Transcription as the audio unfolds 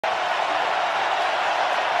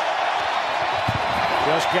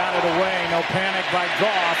Just got it away. No panic by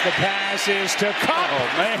Goff. The pass is to Cup. Oh,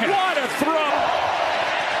 man. What a throw.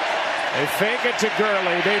 They fake it to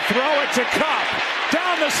Gurley. They throw it to Cup.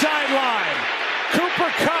 Down the sideline.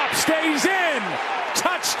 Cooper Kupp stays in.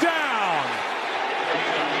 Touchdown.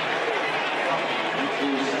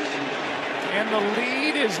 And the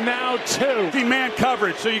lead is now 2. Man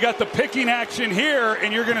coverage, so you got the picking action here,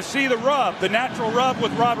 and you're going to see the rub, the natural rub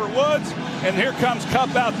with Robert Woods, and here comes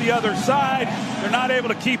Kupp out the other side. They're not able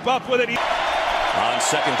to keep up with it. On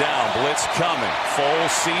second down, blitz coming.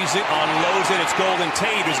 Foles sees it, unloads it. It's Golden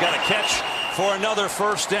Tate who's got a catch for another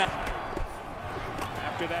first down.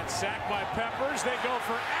 After that sack by Peppers, they go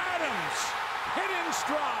for Adams. Hit in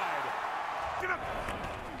stride. Get up.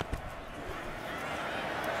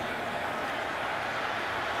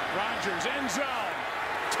 Rodgers, end zone.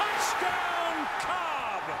 Touchdown,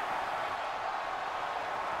 Cobb.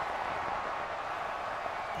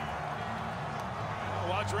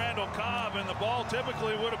 Watch Randall Cobb, and the ball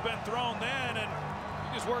typically would have been thrown then, and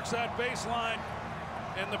he just works that baseline.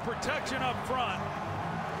 And the protection up front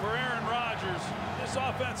for Aaron Rodgers, this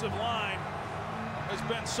offensive line has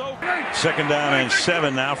been so great. Second down and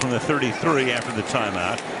 7 now from the 33 after the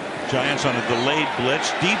timeout. Giants on a delayed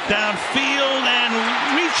blitz, deep downfield, and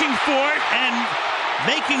reaching for it and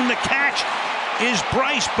making the catch is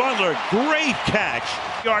Bryce Butler. Great catch.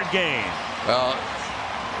 Yard gain. Well,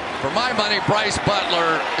 for my money, Bryce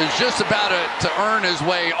Butler is just about to earn his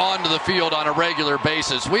way onto the field on a regular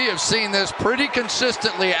basis. We have seen this pretty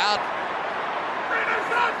consistently out.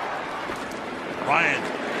 Bryant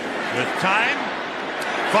with time.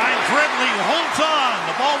 Finds Ridley, holds on.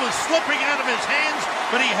 The ball was slipping out of his hands,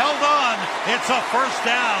 but he held on. It's a first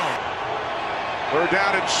down. We're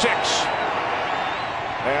down at 6.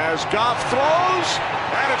 As Goff throws,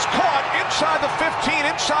 and it's caught inside the 15,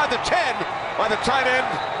 inside the 10 by the tight end,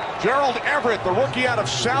 Gerald Everett, the rookie out of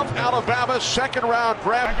South Alabama, second-round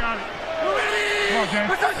draft. I got it. Come on,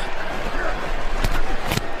 James.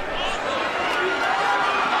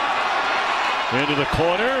 Into the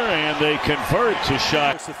corner, and they convert to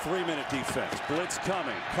shot. It's a 3-minute defense. Blitz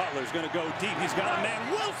coming. Cutler's going to go deep. He's got a man,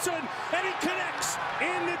 Wilson, and he connects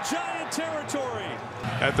into Giant territory.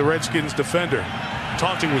 At the Redskins defender,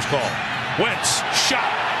 taunting was called. Wentz, shot,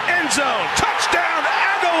 end zone, touchdown,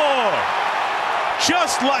 Aguilar!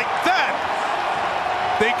 Just like that,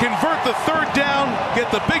 they convert the third down, get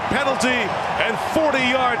the big penalty, and 40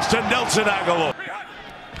 yards to Nelson Aguilar.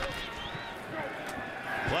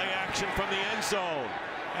 Play action from the end zone,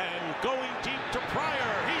 and going deep to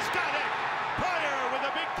Pryor. He's got it. Pryor with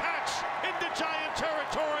a big catch into Giant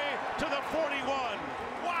territory to the 41.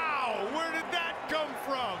 Wow, where did that come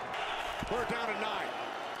from? We're down to 9.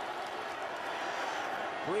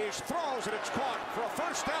 Breeze throws, and it's caught for a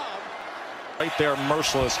first down. Right there,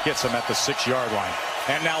 Merciless gets him at the 6-yard line.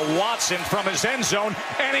 And now Watson from his end zone,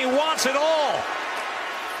 and he wants it all.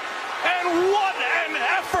 And what an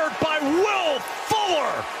effort by Will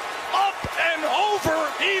Fuller. Up and over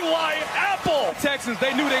Eli Apple. Texans,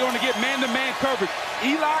 they knew they were going to get man-to-man coverage.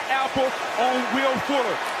 Eli Apple on Will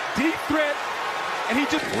Fuller. Deep threat, and he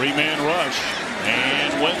just... 3-man rush.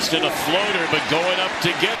 And Winston a floater, but going up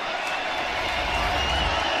to get...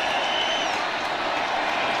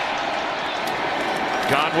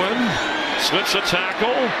 Godwin slips a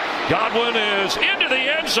tackle. Godwin is into the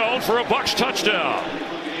end zone for a Bucs touchdown.